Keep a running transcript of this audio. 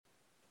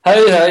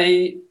Hej,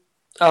 hej!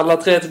 Alla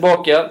tre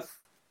tillbaka.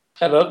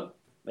 Eller?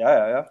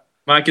 Ja.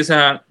 Marcus är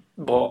här.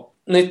 Bra.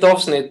 Nytt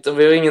avsnitt och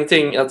vi har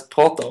ingenting att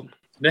prata om.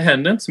 Det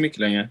händer inte så mycket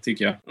längre,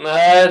 tycker jag.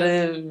 Nej, det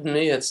är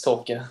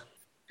nyhetstorka.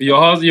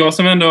 Jag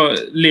som ändå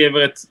lever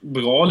ett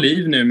bra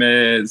liv nu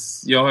med...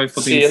 Jag har ju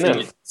fått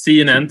in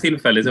CNN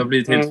tillfälligt. Jag har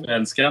blivit helt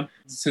förälskad.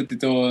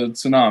 Suttit och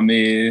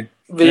tsunami...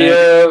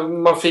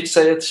 Man fick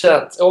sig ett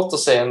kärt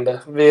återseende.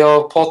 Vi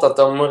har pratat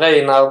om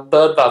Reinar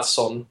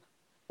Bödvardsson.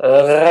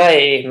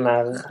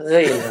 Reinar,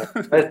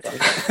 vet han.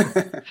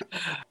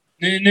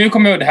 Nu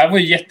kommer jag... Det här var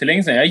ju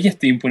jättelänge sedan. Jag är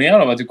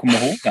jätteimponerad av att du kommer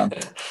ihåg den.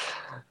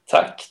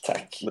 Tack.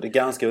 Det är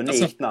ganska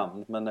unikt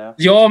namn. Men,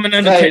 ja, men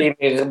ändå...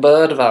 Reinar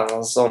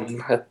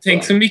Bödvardsson.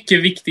 Tänk så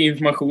mycket viktig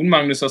information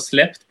Magnus har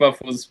släppt bara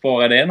för att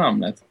spara det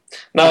namnet.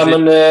 Nej,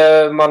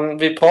 men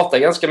vi pratade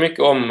ganska mycket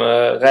om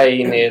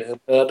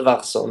Reinar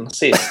Bödvardsson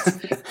sist.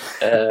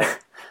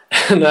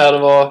 När det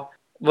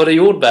var det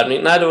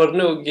jordbävning? Nej, det var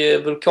nog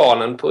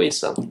vulkanen på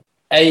isen.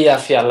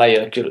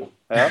 Eyjafjallajökull.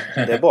 Ja,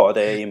 det är bra.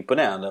 Det är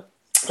imponerande.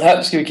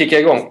 Ja, ska vi kicka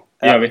igång?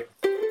 Det gör vi.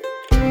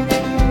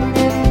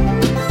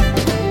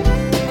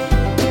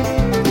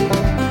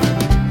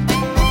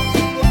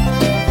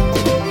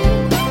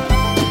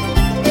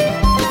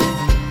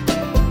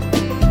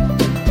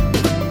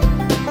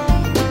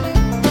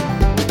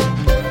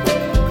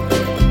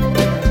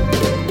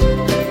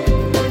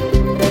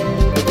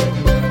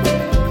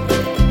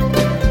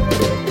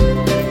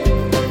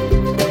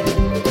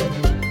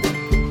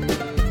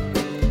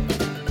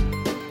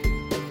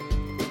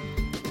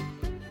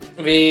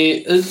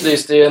 Vi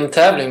utlyste ju en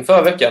tävling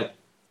förra veckan.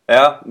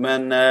 Ja,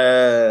 men...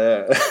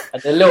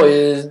 Det låg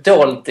ju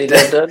dolt i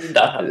det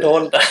dölda.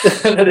 Dölda.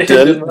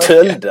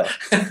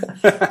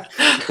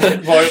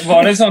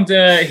 Var det sånt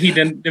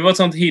hidden... Det var ett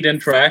sånt hidden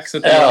track. Så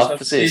ja,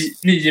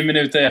 precis. 9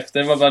 minuter efter.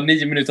 Det var bara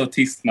 9 minuter av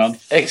tystnad.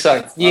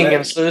 Exakt.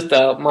 Jingeln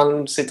slutar.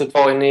 Man sitter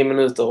kvar i 9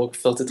 minuter och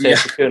 43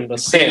 sekunder.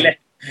 Sen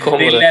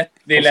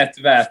det är lätt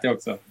värt det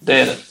också.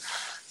 Det är det.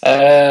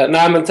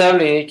 Nej, men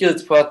tävlingen gick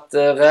ut på att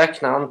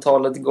räkna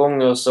antalet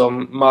gånger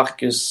som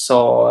Marcus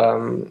sa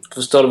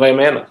förstår du vad jag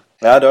menar?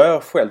 Ja, det har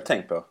jag själv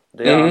tänkt på.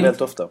 Det gör han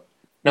väldigt ofta.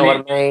 Know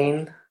what I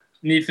mean?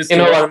 Ni förstår.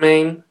 You know what I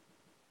mean?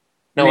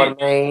 Know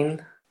what I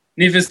mean?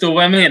 Ni förstår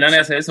vad jag menar när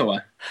jag säger så,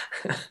 va?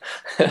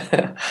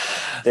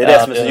 Det är det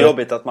som är så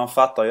jobbigt, att man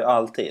fattar ju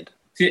alltid.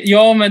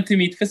 Ja, men till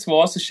mitt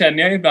försvar så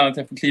känner jag ibland att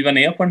jag får kliva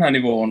ner på den här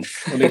nivån.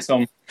 Och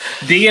liksom,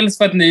 dels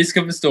för att ni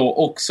ska förstå,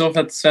 också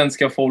för att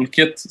svenska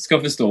folket ska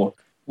förstå.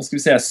 Vad ska vi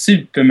säga?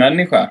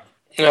 Supermänniska.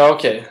 Ja,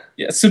 okej.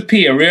 Ja,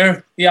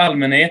 superior i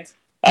allmänhet.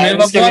 Men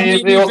vi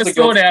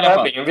förstår det i alla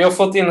fall. Vi har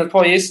fått in ett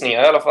par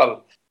gissningar i alla fall.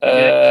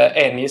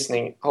 En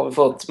gissning har vi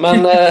fått.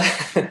 Men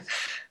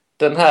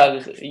den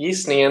här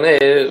gissningen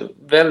är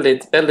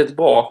väldigt, väldigt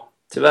bra.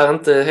 Tyvärr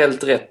inte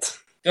helt rätt.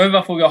 Jag vill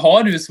bara fråga,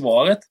 har du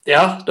svaret?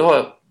 Ja, det har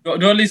jag.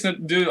 Du har lyssnat,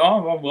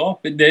 ja, vad bra.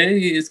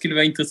 Det skulle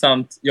vara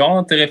intressant. Jag har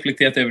inte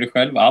reflekterat över det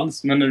själv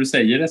alls, men när du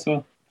säger det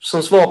så...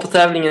 Som svar på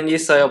tävlingen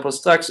gissar jag på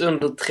strax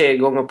under 3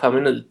 gånger per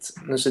minut.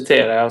 Nu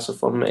citerar jag alltså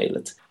från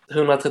mejlet.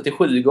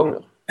 137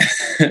 gånger.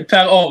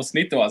 Per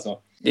avsnitt då alltså?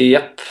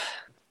 Japp.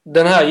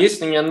 Den här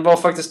gissningen var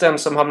faktiskt den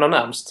som hamnar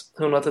närmst.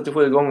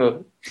 137 gånger.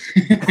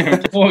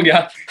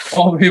 Fråga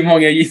av hur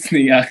många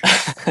gissningar?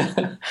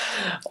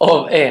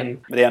 Av en.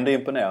 Men det är ändå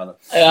imponerande.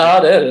 Ja,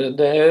 det är det.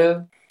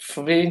 Det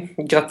får vi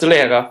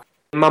gratulera.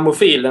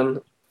 Mammofilen.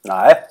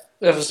 Nej.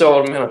 Jag förstår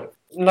vad du menar.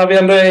 När vi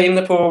ändå är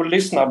inne på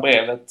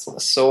lyssnarbrevet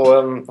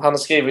så han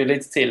skriver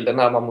lite till den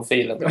här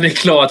mammofilen. Det är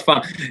klart,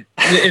 fan.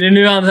 Är det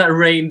nu han här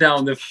rain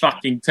down the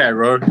fucking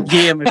terror?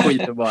 Ge mig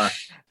skiten bara.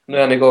 Nu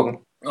är han igång.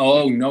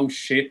 Oh, no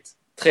shit.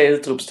 3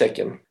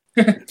 utropstecken.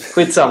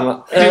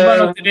 Skitsamma.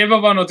 Det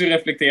var bara något du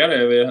reflekterade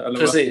över. Eller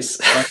precis.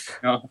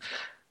 Ja.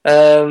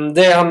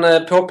 Det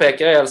han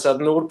påpekar är alltså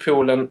att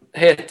Nordpolen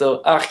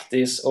heter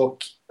Arktis och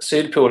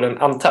Sydpolen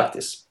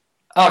Antarktis.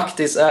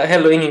 Arktis är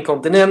heller ingen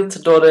kontinent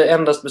då det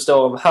endast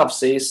består av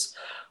havsis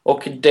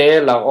och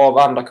delar av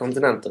andra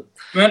kontinenter.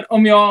 Men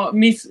om jag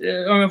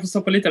får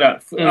stoppa lite där.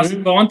 Alltså,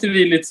 var inte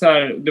vi lite så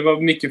här, det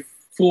var mycket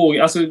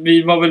frågor, alltså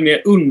vi var väl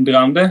mer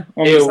undrande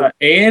om det så här,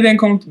 är det en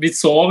kontinent? Vi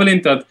sa väl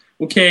inte att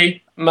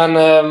okej. Men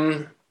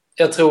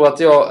jag tror att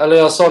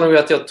jag sa nog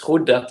att jag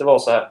trodde att det var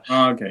så här.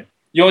 Okej.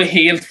 Jag är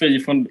helt fri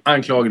från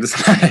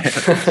anklagelser.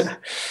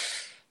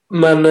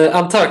 Men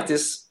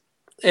Antarktis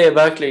är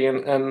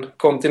verkligen en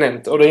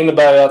kontinent. Och det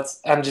innebär ju att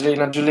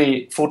Angelina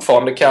Jolie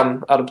fortfarande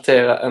kan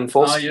adoptera en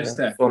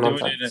forskare från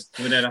Antarktis.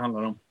 Det var det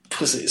handlar om.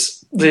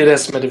 Precis. Det är det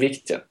som är det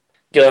viktiga.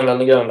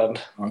 Grönland är Grönland.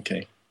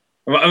 Okej.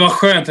 Vad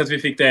skönt att vi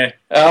fick det.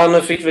 Ja,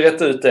 nu fick vi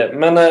rätt ut det.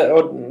 Men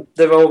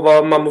det var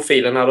vad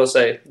mammofilen hade att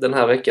säga den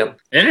här veckan.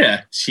 Är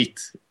det?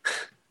 Shit.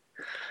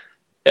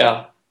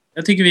 Ja.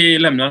 Jag tycker vi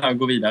lämnar det här och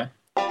går vidare.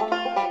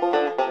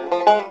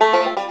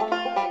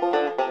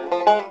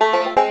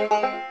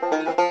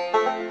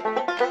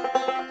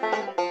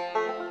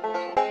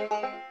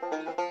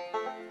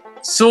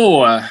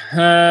 Så,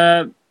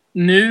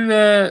 nu,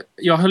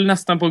 jag höll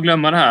nästan på att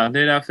glömma det här. Det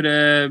är därför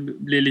det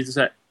blir lite så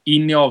här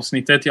in i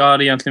avsnittet. Jag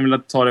hade egentligen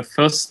velat ta det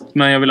först,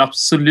 men jag vill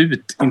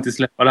absolut inte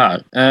släppa det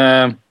här.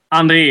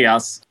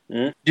 Andreas,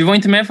 du var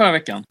inte med förra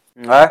veckan.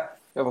 Nej,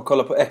 jag var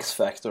kolla på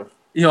X-Factor.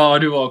 Ja,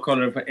 du var och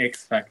kollade på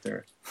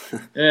X-Factor.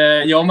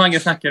 Jag och Mange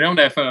snackade om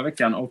det förra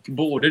veckan. Och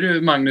både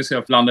du, Magnus och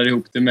jag blandade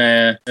ihop det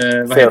med...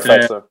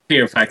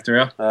 Fear Factor,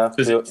 ja. Ja,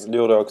 det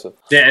gjorde jag också.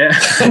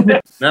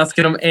 När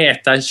ska de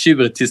äta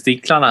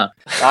tjurtestiklarna?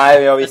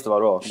 Nej, jag visste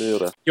vad det var. Det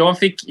gjorde det. Jag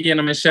fick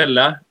genom en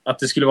källa att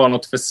det skulle vara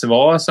något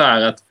försvar så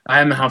här att...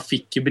 Nej, men han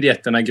fick ju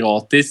biljetterna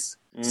gratis.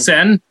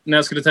 Sen, när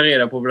jag skulle ta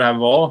reda på vad det här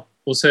var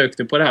och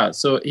sökte på det här,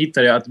 så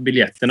hittade jag att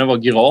biljetterna var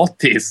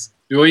gratis.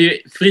 Du har ju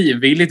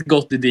frivilligt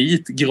gått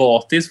dit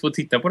gratis för att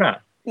titta på det här.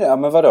 Ja,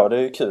 men vadå? Det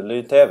är ju kul. Det är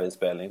ju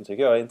tv-inspelning,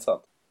 tycker jag är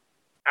intressant.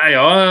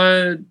 Ja,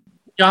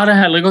 jag hade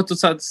hellre gått och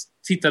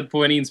tittat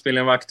på en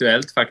inspelning av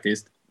Aktuellt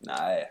faktiskt.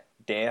 Nej,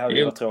 det hade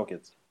ju varit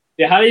tråkigt.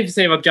 Det hade i och för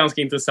sig varit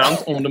ganska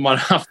intressant om de hade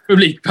haft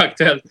publik på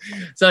Aktuellt.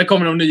 Så här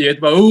kommer de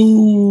nyheter bara...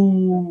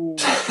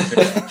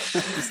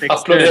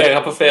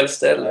 Applådera på fel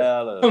ställe.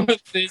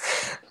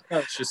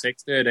 Ja,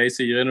 26 döda i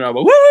Syrien och jag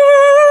bara...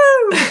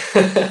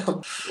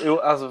 Jo,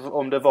 alltså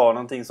om det var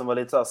någonting som var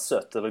lite så här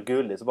sött eller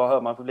gulligt så bara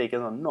hör man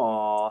publiken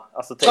såhär,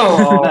 alltså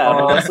när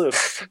de läser upp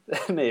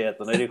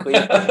nyheterna är det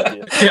skit.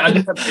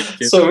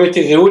 Så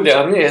mycket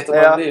roliga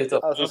nyheter har blivit.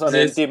 Alltså så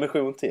en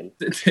dimension till.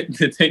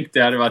 Det tänkte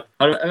jag hade varit.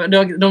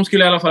 De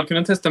skulle i alla fall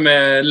kunna testa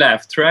med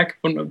laugh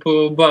track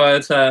på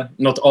bara så här,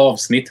 något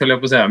avsnitt höll jag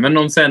på att säga, men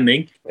någon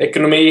sändning.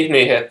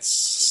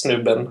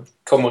 Ekonominyhetssnubben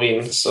kommer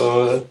in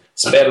så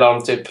spelar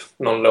de typ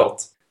någon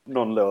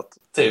låt.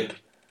 Typ.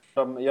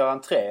 De gör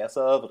entré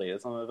så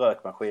överdrivet som en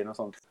rökmaskin och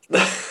sånt.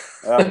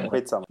 Ja,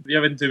 skitsamma.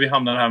 Jag vet inte hur vi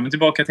hamnar här, men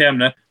tillbaka till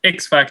ämnet.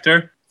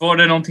 X-Factor, var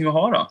det någonting att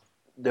ha då?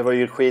 Det var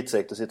ju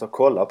skitsekt att sitta och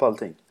kolla på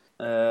allting.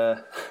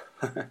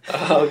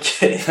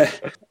 Okej.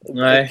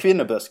 Nej.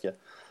 Kvinnoböske.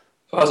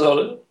 Vad sa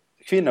du?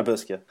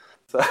 Kvinnoböske.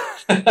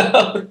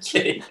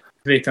 Okej.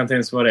 Vet jag inte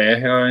ens vad det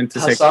är. Jag är inte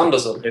säker. Hasse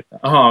Andersson.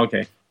 Jaha,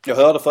 okej. Jag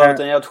hörde förut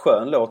en jävligt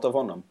skön låt av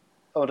honom.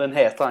 Och den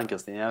heter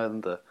Ann-Kristin, jag vet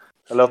inte.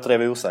 Jag låter det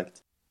vara osagt.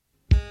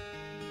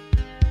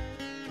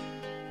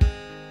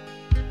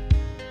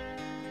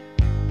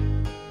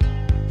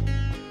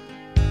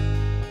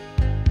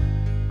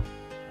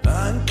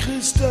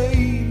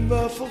 Ann-Kristin,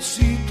 varför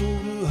sitter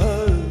du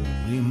här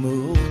i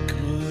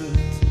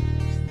mörkret?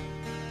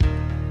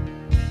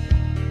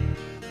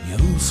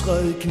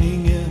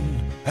 Ljusräkningen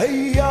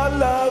är i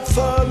alla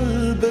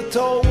fall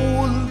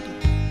betald.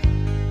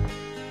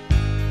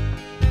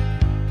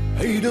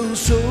 Är du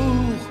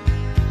sur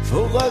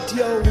för att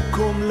jag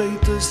kom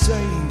lite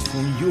sent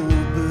från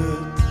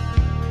jobbet?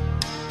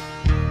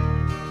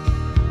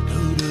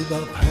 Det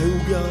var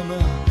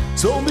pågarna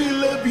som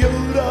ville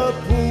bjuda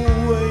på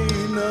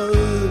en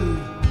öl.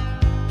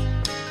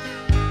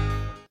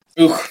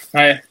 Usch,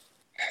 nej.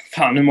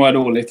 Fan, nu mår jag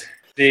dåligt.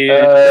 Det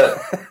är...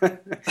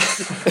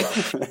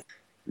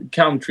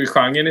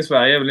 Country-genren i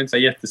Sverige är väl inte så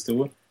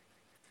jättestor.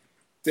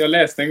 Jag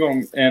läste en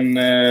gång en...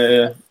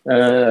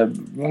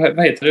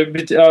 vad heter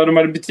det? Ja, de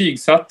hade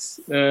betygsatt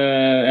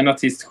en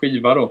artist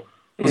skiva då.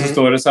 Och så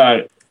står det så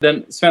här: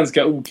 den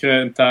svenska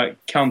okrönta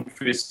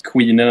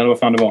country-queenen, eller vad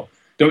fan det var.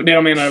 Det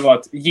de menade var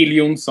att Jill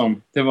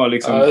Johnson, det var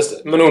liksom... Ja,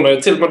 just det. Men hon har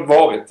ju till och med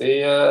varit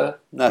i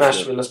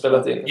Nashville och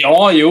spelat in.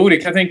 Ja, jo, det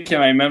kan jag tänka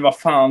mig. Men vad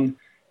fan...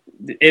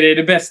 Är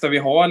det bästa vi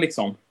har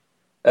liksom?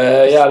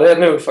 Ja, det är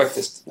nog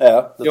faktiskt.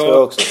 Ja, det tror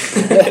jag också.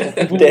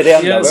 Det är det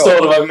enda vi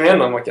Förstår du vad jag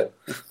menar, Mackan?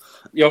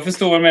 Jag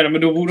förstår vad jag menar,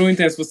 men då borde hon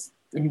inte ens få...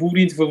 Hon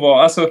borde inte få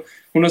vara... Alltså,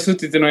 hon har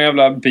suttit i någon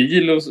jävla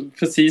bil och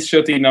precis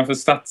kört innanför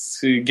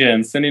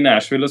stadsgränsen i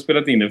Nashville och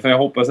spelat in det. För jag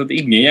hoppas att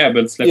ingen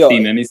jävel släppt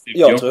in en i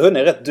studion. Jag tror hon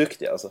är rätt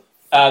duktig alltså.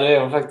 Ja, det är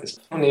hon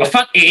faktiskt. Vad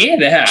fan är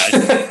det här?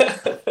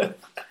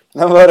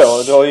 Men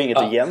vadå? Du har ju inget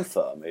att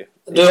jämföra med.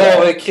 Du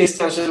har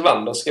Christian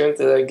Kjellvander, ska vi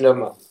inte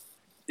glömma.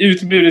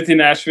 Utbudet i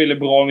Nashville är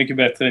bra mycket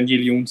bättre än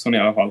Jill Johnson i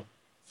alla fall.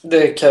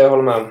 Det kan jag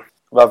hålla med om.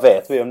 Vad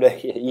vet vi om det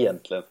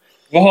egentligen?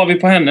 Vad har vi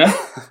på henne?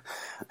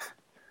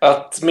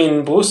 Att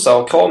min brorsa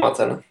har kramat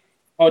henne.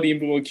 Har din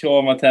bror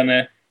kramat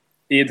henne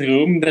i ett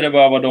rum där det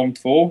bara var de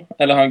två?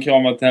 Eller har han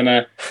kramat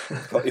henne...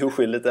 Vad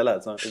oskyldigt det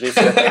lät som.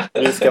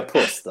 Ryska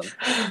posten.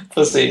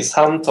 Precis,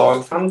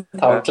 handtag,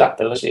 klapp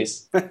eller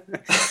kyss.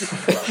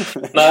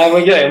 Nej,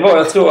 men grejen var,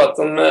 jag tror att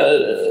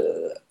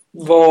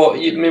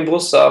min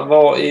brorsa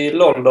var i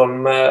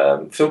London med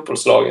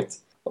fotbollslaget.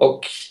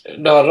 Och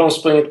då hade de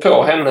sprungit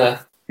på henne.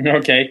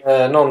 Okej.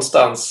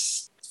 Någonstans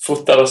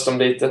fotades de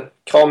lite,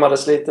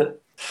 kramades lite.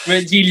 Men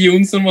Jill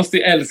Johnson måste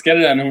ju älska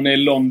det där när hon är i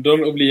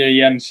London och blir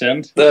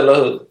igenkänd. Eller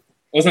hur?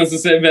 Och sen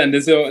så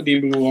vänder sig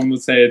din bror om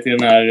och säger till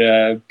den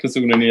här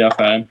personen i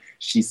affären: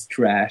 She's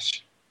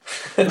trash.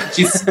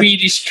 She's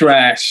Swedish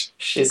trash.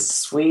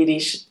 She's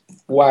Swedish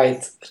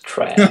white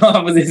trash.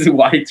 Ja, precis.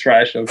 White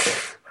trash också.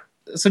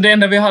 Så det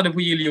enda vi hade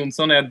på Jill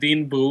Johnson är att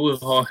din bror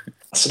har...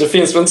 Så det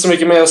finns väl inte så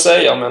mycket mer att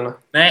säga, men...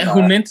 Nej,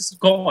 hon är inte så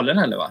galen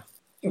heller, va?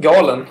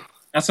 Galen?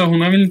 Alltså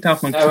hon har väl inte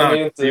haft någon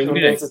knark. Hon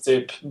är inte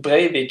typ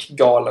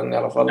Breivik-galen i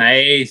alla fall.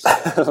 Nej.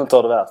 Som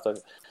tar det värsta.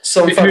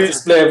 Som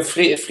faktiskt blev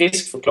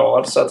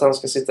friskförklarad så att han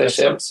ska sitta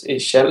i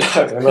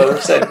källaren.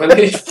 Men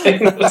i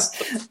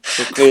fängelse.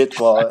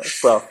 Skitbra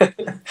straff.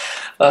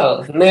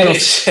 Ja, ner i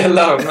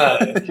källaren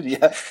här.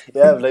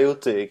 Jävla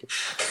otyg.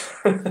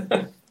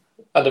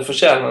 Ja, det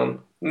förtjänar han.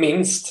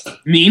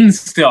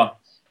 Minst, ja.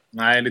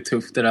 Nej, det är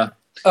tufft det där.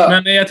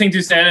 Ja. Men jag tänkte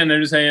ju säga det när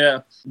du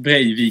säger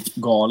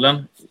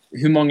Breivik-galen.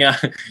 Hur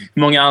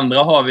många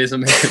andra har vi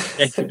som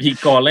är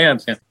Breivik-galen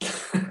egentligen?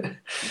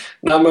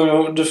 Nej,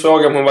 men du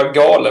frågar om hon var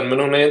galen, men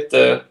hon är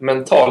inte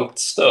mentalt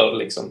störd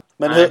liksom.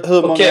 Men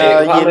hur många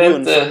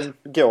Jill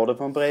går det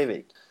på en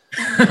Breivik?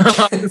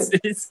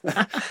 Precis.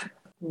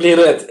 Blir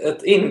det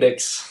ett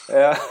index?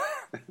 Ja.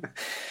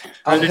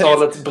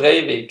 Antalet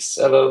Breiviks,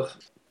 eller?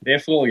 Det är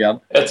frågan.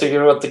 Jag tycker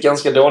det var ett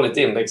ganska dåligt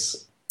index.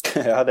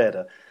 Ja, det är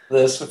det.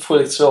 Det är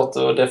fullt svårt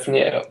att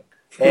definiera.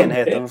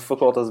 Enheten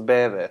förkortas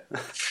BV.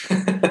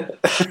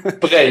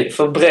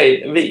 För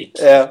Breivik?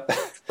 Ja.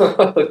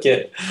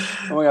 Okej.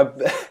 Hur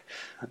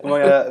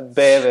många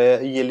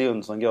BV Jill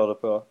Johnson går det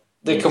på?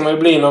 Det kommer ju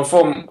bli någon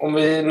form... Om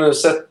vi nu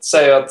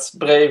säger att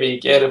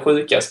Breivik är det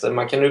sjukaste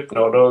man kan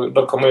uppnå,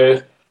 då kommer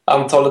ju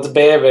antalet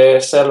BV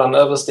sällan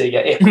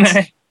överstiga 1.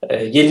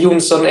 Jill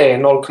Johnson är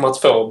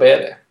 0,2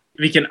 BV.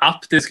 Vilken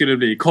app det skulle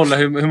bli. Kolla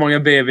hur många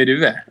BV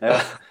du är. Ja.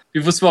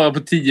 Du får svara på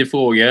 10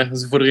 frågor och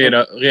så får du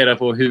reda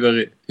på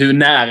hur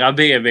nära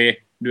BV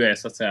du är,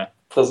 så att säga.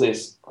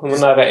 Precis. Hur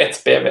nära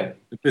 1 BV.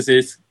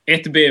 Precis.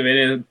 1 BV,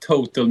 det är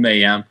total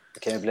mayhem. Det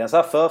kan ju bli en sån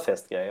här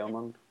förfestgrej om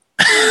man...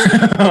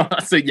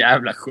 Så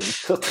jävla sjukt.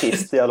 Så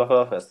trist jävla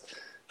förfest.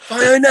 Fan,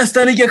 jag är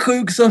nästan lika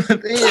sjuk som BV.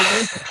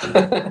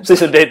 Precis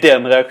som det är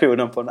den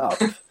reaktionen på en app.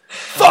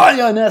 Fan,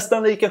 jag är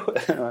nästan lika sjuk.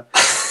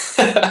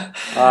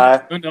 Nej.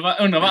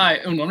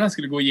 Undrar om den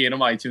skulle gå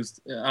igenom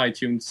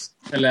iTunes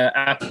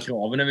eller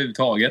app-kraven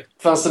överhuvudtaget.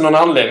 Fanns det någon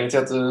anledning till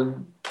att du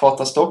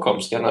pratade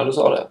stockholmska när du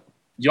sa det?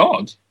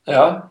 Jag?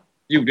 Ja.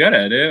 Gjorde jag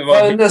det?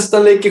 Jag är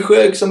nästan lika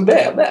sjuk som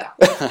BB.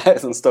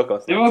 Som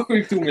Stockholm. Det var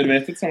sjukt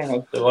omedvetet i alla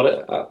fall. Det var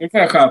det, ja. Nu får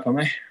jag skärpa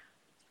mig.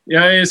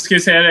 Jag ska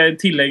säga det,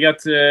 tillägga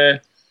att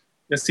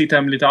jag sitter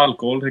här med lite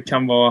alkohol. Det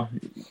kan vara...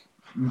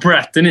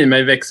 Bratten i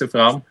mig växer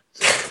fram.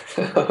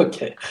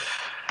 Okej.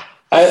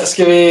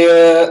 Ska vi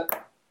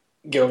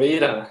gå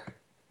vidare?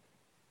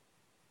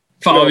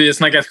 Fan vad vi har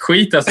snackat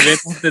skit, alltså. Det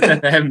är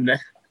inte ett ämne.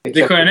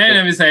 Det sköna är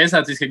när vi säger så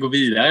att vi ska gå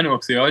vidare nu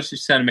också. Jag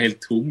känner mig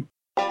helt tom.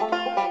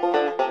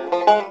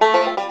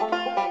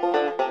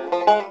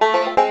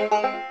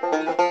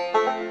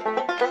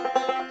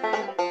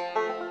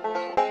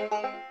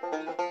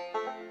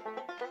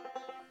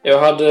 Jag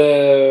hade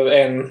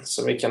en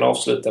som vi kan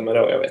avsluta med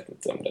då. Jag vet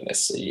inte om den är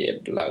så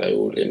jävla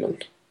rolig, men...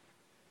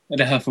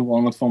 Det här får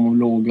vara något form av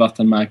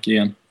lågvattenmärke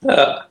igen.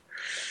 Ja.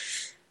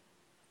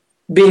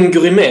 Bingo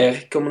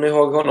Rimér, kommer ni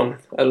ihåg honom?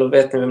 Eller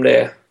vet ni vem det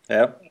är?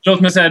 Ja. Låt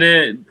mig säga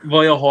det,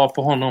 vad jag har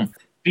på honom.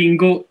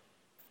 Bingo.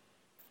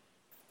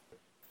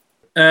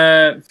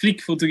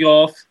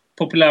 Flickfotograf.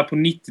 Populär på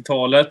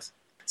 90-talet.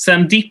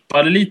 Sen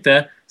dippade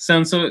lite.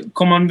 Sen så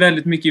kom han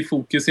väldigt mycket i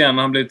fokus igen.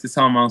 Han blev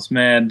tillsammans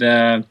med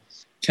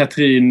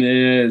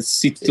Katrin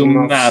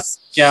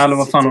Zytomierska, eller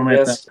vad fan hon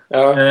heter.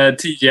 Ja.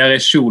 Tidigare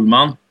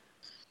Schulman.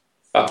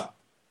 Ja,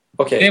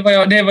 okej.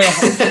 Okay. Det var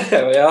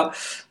jag ja.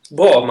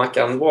 Bra,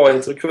 Mackan. Bra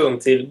introduktion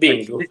till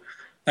Bingo.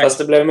 Tack. Fast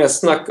det blev mest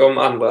snack om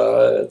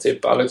andra,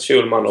 typ Alex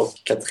Schulman och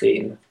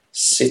Katrin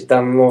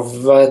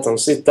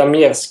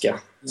Zytomierska.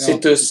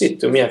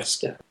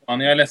 Zytomierska.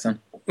 Ja, jag är ledsen.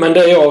 Men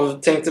det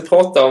jag tänkte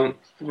prata om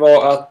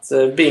var att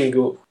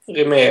Bingo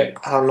Rimér,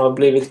 han har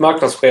blivit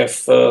marknadschef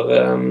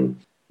för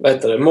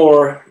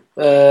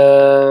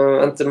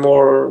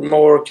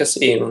More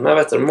Casino.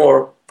 Nej,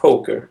 More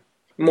Poker.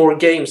 More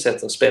Games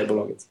heter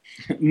spelbolaget.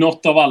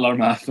 Något av alla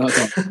de här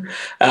företagen.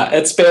 Ja,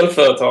 ett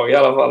spelföretag i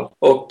alla fall.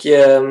 Och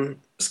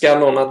ska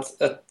anordna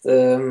ett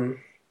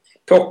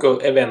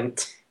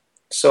poker-event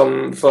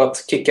som för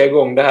att kicka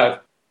igång det här.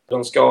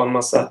 De ska ha en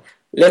massa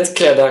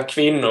lättklädda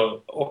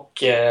kvinnor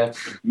och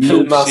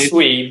Puma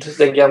Swede,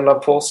 den gamla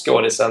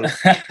porrskådisen.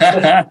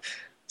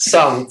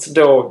 Samt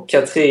då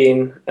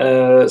Katrin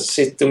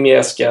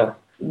Zytomierska.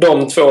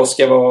 De två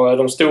ska vara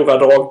de stora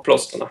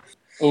dragplåsterna.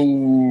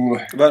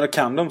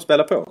 Kan de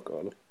spela poker,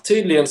 eller?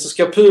 Tydligen så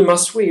ska Puma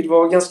Swede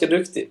vara ganska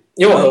duktig.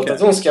 Jag har hört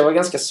att hon ska vara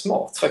ganska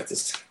smart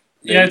faktiskt.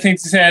 Jag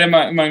tänkte säga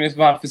det, Magnus,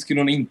 varför skulle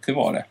hon inte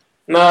vara det?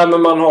 Nej,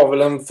 men man har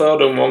väl en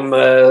fördom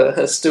om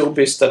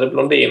storbystade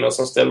blondiner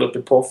som ställer upp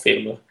i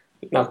porrfilmer.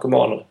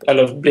 Narkomaner.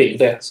 Eller blir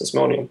det så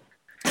småningom.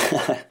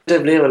 Det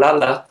blir väl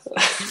alla.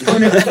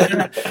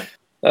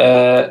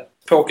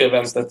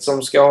 Pokereventet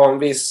som ska ha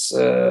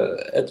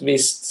ett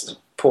visst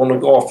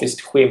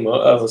pornografiskt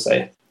skimmer över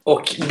sig.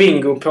 Och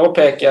Bingo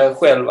påpekar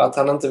själv att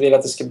han inte vill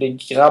att det ska bli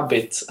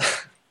grabbigt.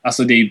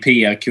 Alltså det är ju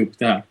PR-kupp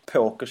det här.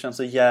 Poker känns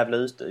så jävla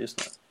ute just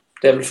nu.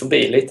 Det är väl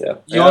förbi lite.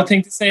 Ja. Jag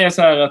tänkte säga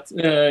så här att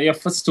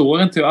jag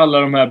förstår inte hur alla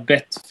de här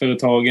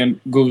bettföretagen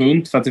går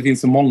runt för att det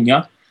finns så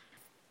många.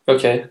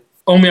 Okej. Okay.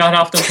 Om jag hade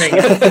haft en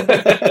pengar.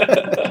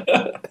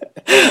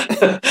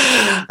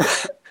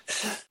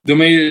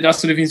 De är ju,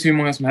 alltså det finns ju hur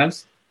många som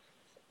helst.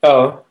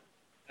 Ja.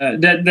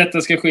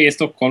 Detta ska ske i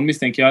Stockholm,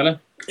 misstänker jag, eller?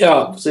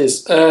 Ja,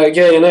 precis.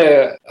 Grejen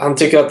är, han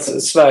tycker att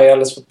Sverige är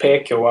alldeles för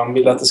PK och han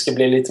vill att det ska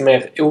bli lite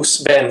mer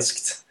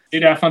osvenskt. Det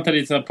är därför han tar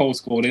dit sådana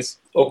postskådis.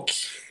 Och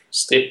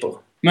strippor.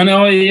 Men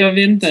jag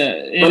vet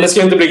inte. Men det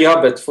ska inte bli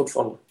grabbet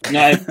fortfarande.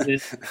 Nej,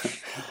 precis.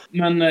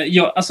 Men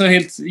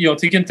jag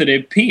tycker inte det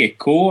är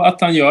PK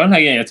att han gör den här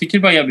grejen. Jag tycker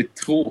det bara är jävligt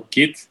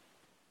tråkigt.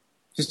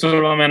 Förstår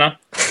du vad jag menar?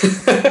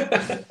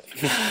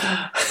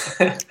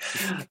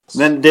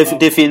 Men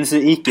det finns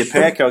ju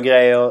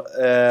icke-PK-grejer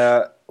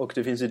och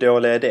det finns ju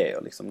dåliga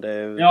idéer. Liksom. Det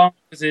är... Ja,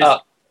 precis.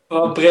 Ja.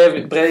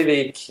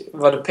 Breivik,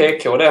 var det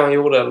PK det han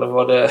gjorde eller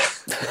var det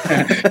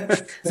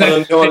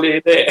en dålig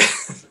idé?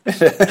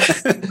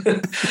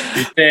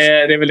 Det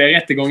är väl det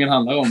rättegången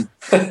handlar om.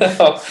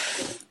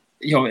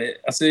 Jag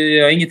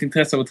har inget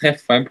intresse av att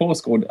träffa en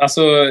påskåd.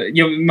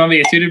 Man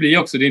vet ju hur det blir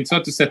också. Det är inte så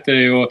att du sätter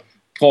dig och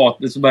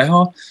pratar så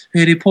bara,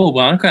 hur är det i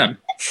påbranschen?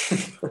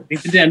 Det är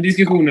inte den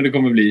diskussionen det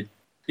kommer bli.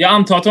 Jag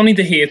antar att hon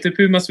inte heter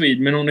Puma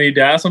Swede, men hon är ju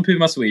där som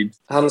Puma Swede.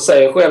 Han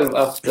säger själv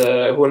att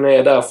hon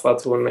är där för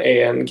att hon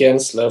är en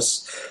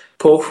gränslös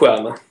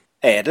porrstjärna.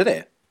 Är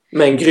det?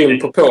 Men grym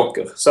på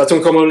poker. Så att hon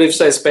kommer att i och för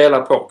sig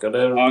spela poker.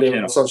 Det blir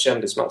en sån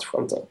kändismatch,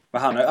 antar jag.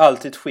 Men han har ju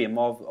alltid skim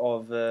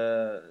av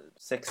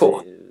sexy...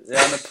 Porr.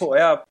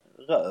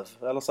 Röv,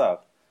 eller så här.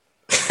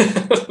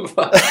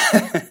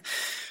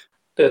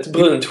 Det är ett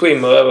brunt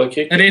skimmer över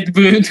kryckan. Det är ett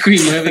brunt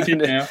skimmer över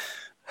kryckan, ja.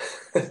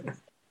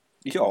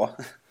 Ja.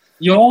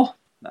 Ja.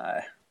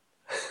 Nej.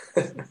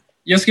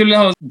 Jag skulle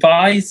ha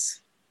bajs.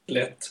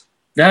 Lätt.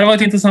 Det här har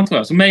varit intressant, tror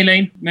jag. Så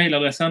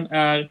mailadressen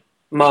är...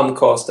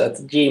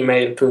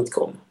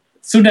 mamcast@gmail.com.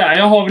 Så där,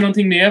 har vi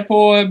någonting mer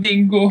på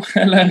bingo,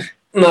 eller?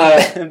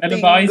 Nej.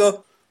 Eller bajs?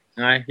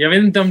 Nej, jag vet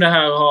inte om det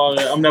här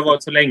har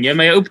varit så länge.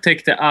 Men jag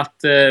upptäckte att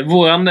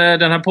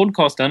den här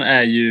podcasten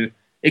är ju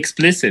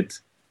explicit.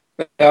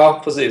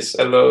 Ja, precis.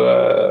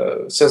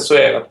 Eller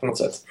censurerat på något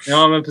sätt.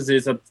 Ja, men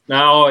precis.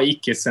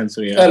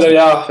 Icke-censurerat.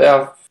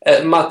 Eller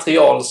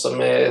material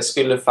som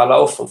skulle falla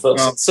offer för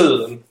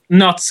censuren.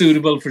 Not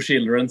suitable for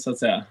children, så att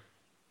säga.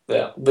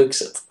 Ja,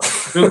 vuxet.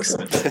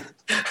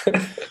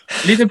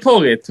 Lite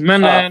porrigt,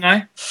 men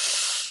nej.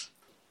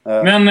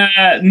 Men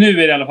nu är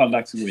det i alla fall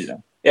dags att gå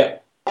vidare. Ja.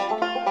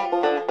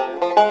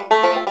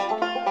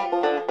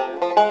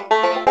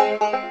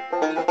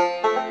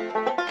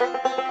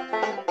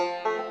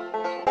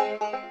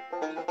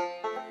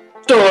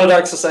 Då är det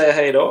dags att säga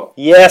hej då.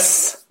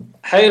 Yes!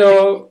 Hej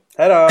då!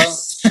 Hej då!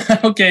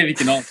 Okej,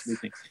 vilken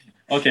avslutning.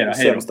 Okej då,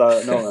 hej då. Sämsta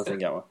någonsin,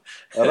 gammal.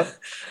 Eller?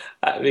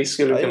 Nej, vi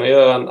skulle kunna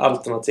göra en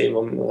alternativ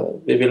om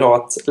vi vill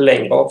ha ett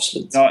längre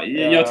avslut. Ja,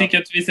 jag tycker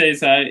att vi säger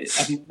så här,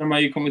 att när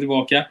man kommer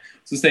tillbaka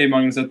så säger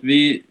Magnus att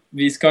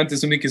vi ska inte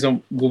så mycket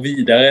som gå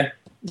vidare,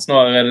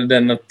 snarare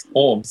än att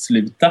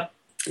avsluta.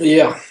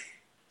 Ja.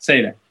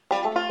 Säg det.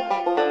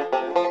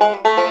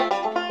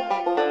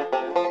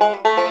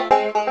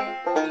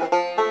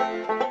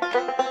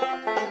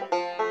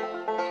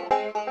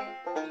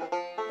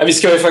 Vi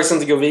ska ju faktiskt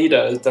inte gå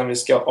vidare utan vi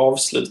ska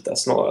avsluta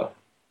snarare.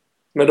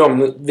 Med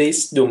de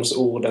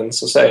visdomsorden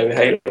så säger vi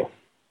hej då.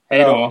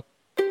 Hej då.